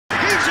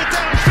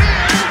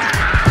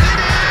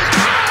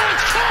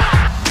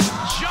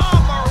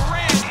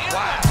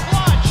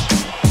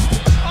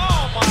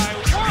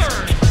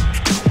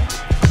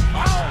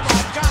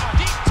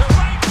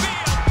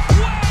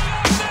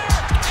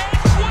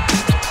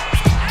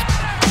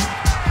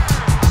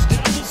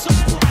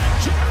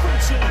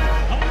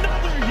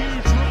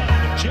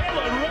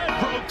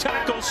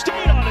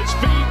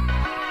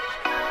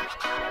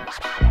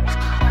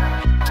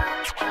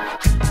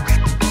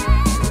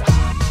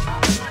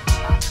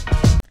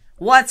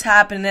What's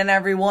happening,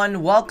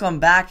 everyone? Welcome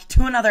back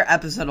to another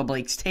episode of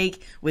Blake's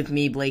Take with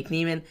me, Blake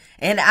Neiman.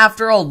 And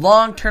after a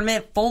long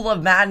tournament full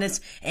of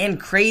madness and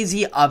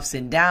crazy ups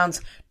and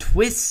downs,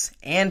 twists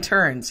and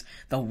turns,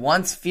 the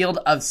once field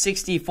of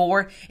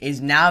 64 is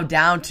now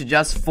down to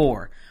just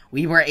 4.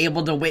 We were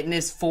able to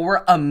witness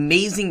 4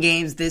 amazing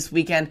games this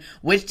weekend,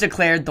 which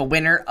declared the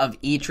winner of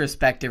each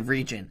respective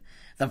region.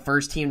 The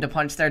first team to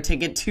punch their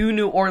ticket to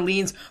New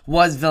Orleans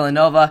was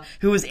Villanova,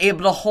 who was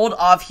able to hold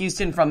off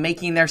Houston from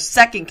making their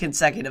second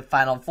consecutive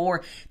Final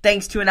Four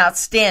thanks to an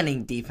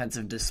outstanding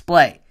defensive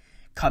display.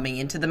 Coming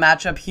into the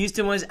matchup,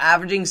 Houston was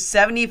averaging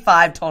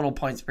 75 total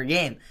points per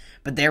game,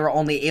 but they were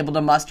only able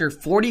to muster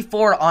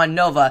 44 on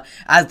Nova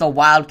as the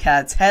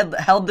Wildcats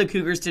held the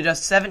Cougars to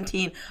just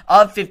 17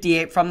 of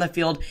 58 from the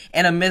field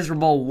and a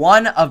miserable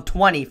 1 of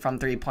 20 from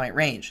three-point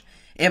range.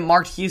 It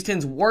marked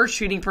Houston's worst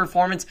shooting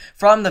performance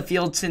from the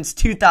field since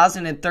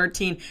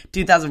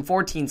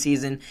 2013-2014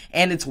 season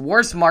and its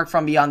worst mark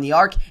from beyond the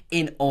arc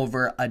in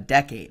over a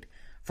decade.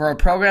 For a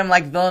program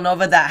like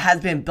Villanova that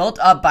has been built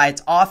up by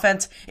its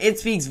offense, it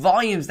speaks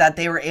volumes that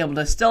they were able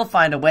to still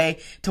find a way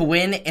to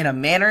win in a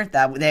manner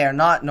that they are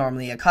not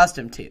normally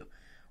accustomed to.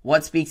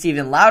 What speaks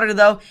even louder,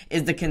 though,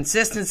 is the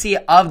consistency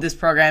of this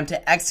program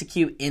to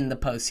execute in the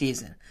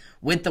postseason.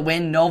 With the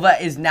win, Nova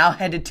is now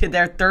headed to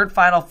their third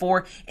Final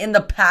Four in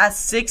the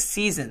past 6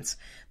 seasons.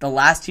 The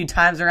last 2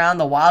 times around,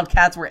 the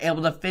Wildcats were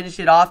able to finish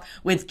it off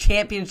with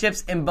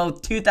championships in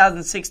both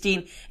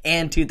 2016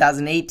 and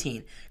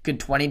 2018. Could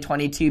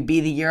 2022 be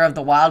the year of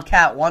the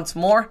Wildcat once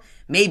more?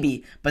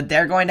 Maybe, but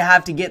they're going to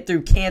have to get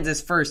through Kansas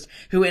first,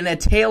 who in a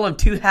tale of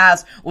 2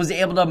 halves was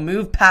able to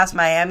move past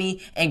Miami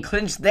and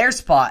clinch their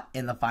spot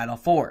in the Final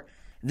Four.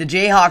 The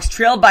Jayhawks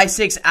trailed by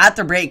 6 at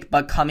the break,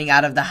 but coming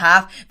out of the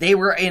half, they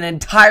were an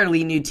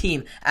entirely new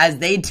team as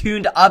they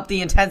tuned up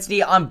the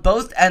intensity on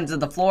both ends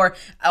of the floor,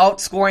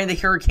 outscoring the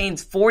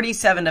Hurricanes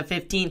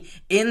 47-15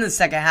 in the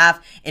second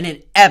half in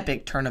an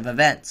epic turn of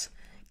events.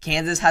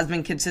 Kansas has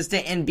been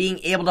consistent in being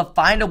able to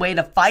find a way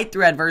to fight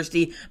through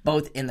adversity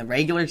both in the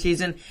regular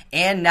season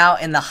and now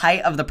in the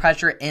height of the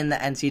pressure in the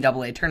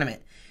NCAA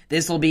tournament.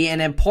 This will be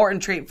an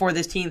important trait for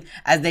this team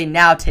as they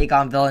now take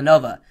on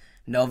Villanova.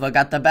 Nova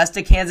got the best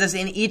of Kansas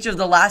in each of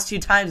the last 2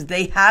 times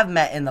they have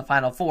met in the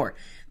Final Four.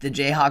 The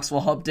Jayhawks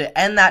will hope to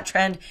end that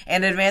trend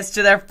and advance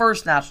to their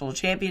first national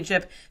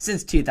championship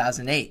since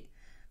 2008.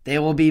 They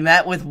will be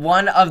met with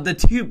one of the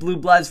 2 Blue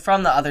Bloods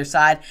from the other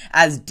side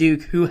as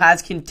Duke, who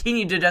has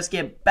continued to just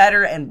get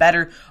better and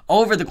better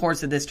over the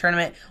course of this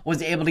tournament,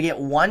 was able to get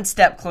one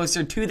step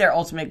closer to their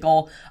ultimate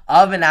goal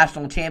of a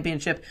national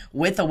championship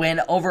with a win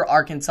over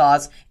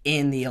Arkansas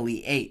in the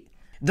Elite 8.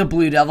 The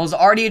Blue Devils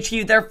already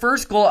achieved their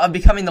first goal of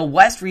becoming the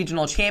West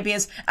Regional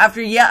Champions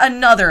after yet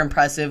another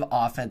impressive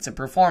offensive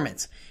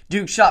performance.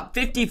 Duke shot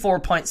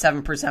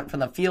 54.7% from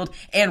the field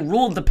and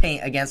ruled the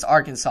paint against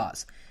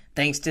Arkansas.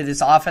 Thanks to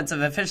this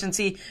offensive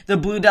efficiency, the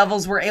Blue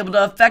Devils were able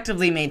to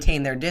effectively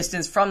maintain their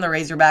distance from the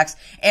Razorbacks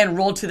and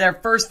roll to their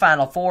first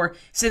Final Four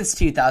since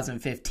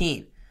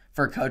 2015.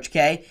 For Coach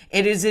K,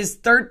 it is his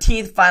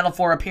 13th Final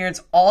Four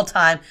appearance all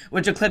time,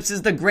 which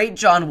eclipses the great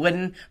John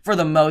Wooden for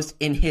the most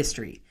in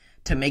history.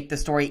 To make the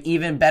story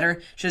even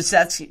better,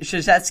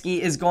 Krzyzewski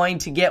is going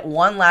to get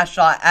one last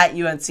shot at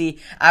UNC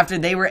after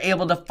they were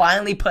able to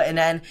finally put an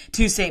end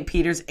to St.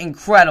 Peter's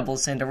incredible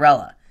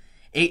Cinderella.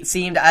 It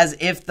seemed as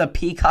if the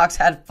Peacocks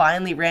had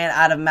finally ran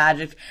out of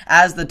magic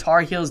as the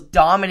Tar Heels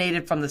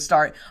dominated from the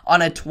start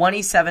on a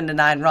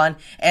 27-9 run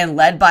and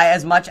led by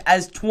as much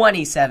as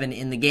 27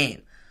 in the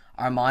game.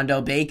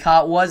 Armando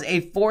Bacot was a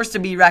force to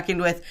be reckoned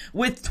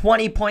with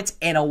 20 points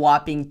and a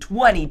whopping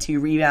 22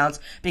 rebounds,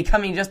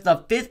 becoming just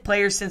the 5th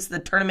player since the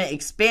tournament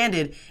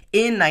expanded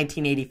in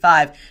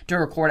 1985 to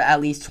record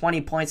at least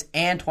 20 points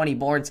and 20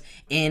 boards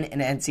in an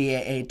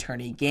NCAA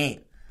tourney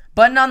game.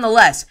 But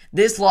nonetheless,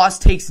 this loss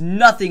takes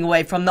nothing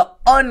away from the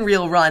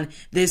unreal run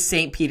this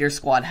St. Peter's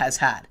squad has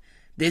had.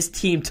 This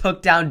team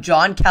took down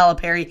John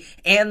Calipari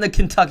and the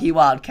Kentucky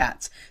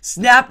Wildcats,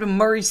 snapped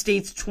Murray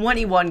State's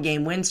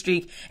 21-game win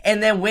streak,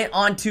 and then went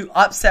on to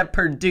upset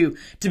Purdue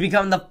to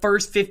become the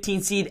first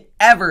 15 seed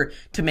ever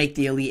to make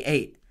the Elite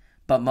 8.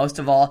 But most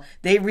of all,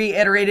 they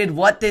reiterated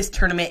what this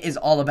tournament is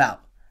all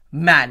about.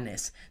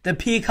 Madness. The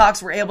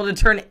Peacocks were able to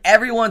turn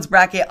everyone's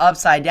bracket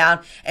upside down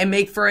and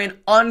make for an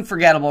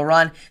unforgettable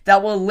run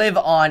that will live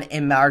on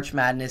in March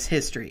Madness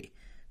history.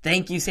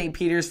 Thank you, St.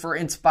 Peter's, for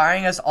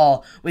inspiring us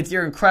all with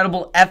your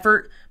incredible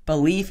effort,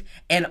 belief,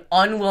 and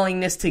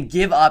unwillingness to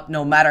give up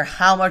no matter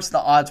how much the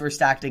odds were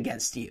stacked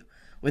against you.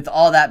 With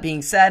all that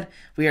being said,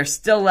 we are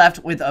still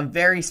left with a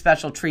very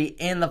special treat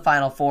in the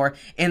Final Four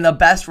in the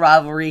best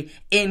rivalry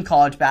in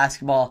college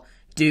basketball,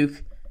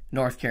 Duke,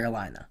 North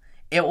Carolina.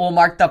 It will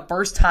mark the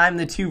first time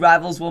the 2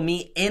 rivals will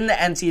meet in the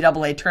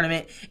NCAA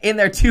tournament in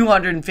their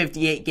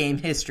 258-game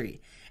history.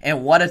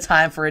 And what a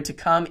time for it to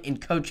come in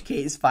Coach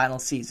K's final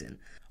season.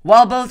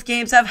 While both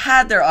games have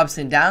had their ups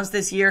and downs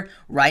this year,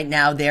 right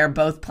now they are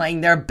both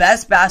playing their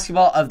best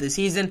basketball of the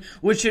season,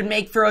 which should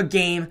make for a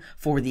game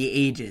for the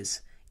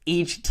ages.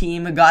 Each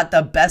team got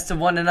the best of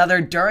one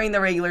another during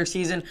the regular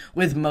season,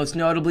 with most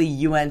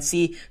notably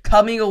UNC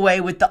coming away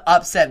with the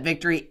upset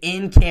victory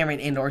in Cameron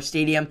Indoor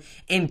Stadium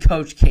in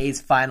Coach K's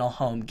final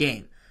home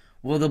game.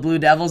 Will the Blue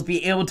Devils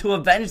be able to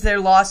avenge their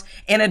loss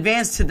and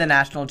advance to the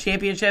national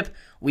championship?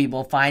 We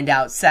will find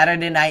out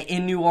Saturday night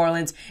in New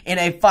Orleans in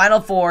a Final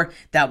Four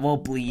that will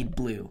bleed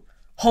blue.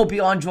 Hope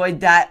you all enjoyed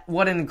that.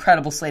 What an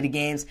incredible slate of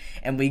games.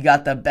 And we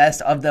got the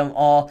best of them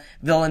all.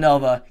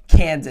 Villanova,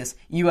 Kansas,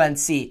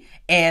 UNC,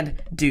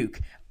 and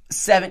Duke.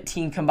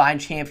 17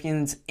 combined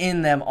champions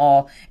in them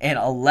all, and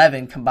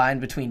 11 combined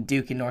between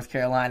Duke and North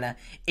Carolina.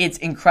 It's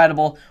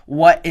incredible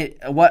what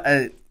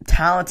a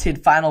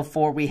talented Final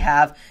Four we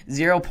have.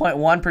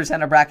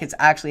 0.1% of brackets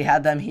actually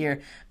had them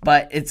here,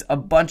 but it's a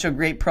bunch of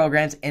great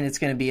programs, and it's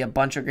going to be a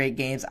bunch of great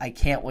games. I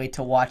can't wait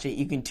to watch it.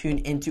 You can tune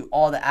into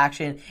all the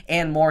action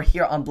and more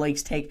here on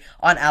Blake's Take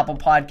on Apple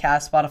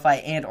Podcasts,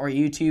 Spotify, and or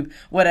YouTube,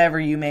 whatever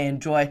you may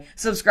enjoy.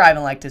 Subscribe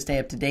and like to stay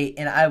up to date,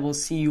 and I will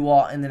see you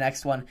all in the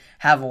next one.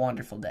 Have a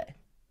wonderful day.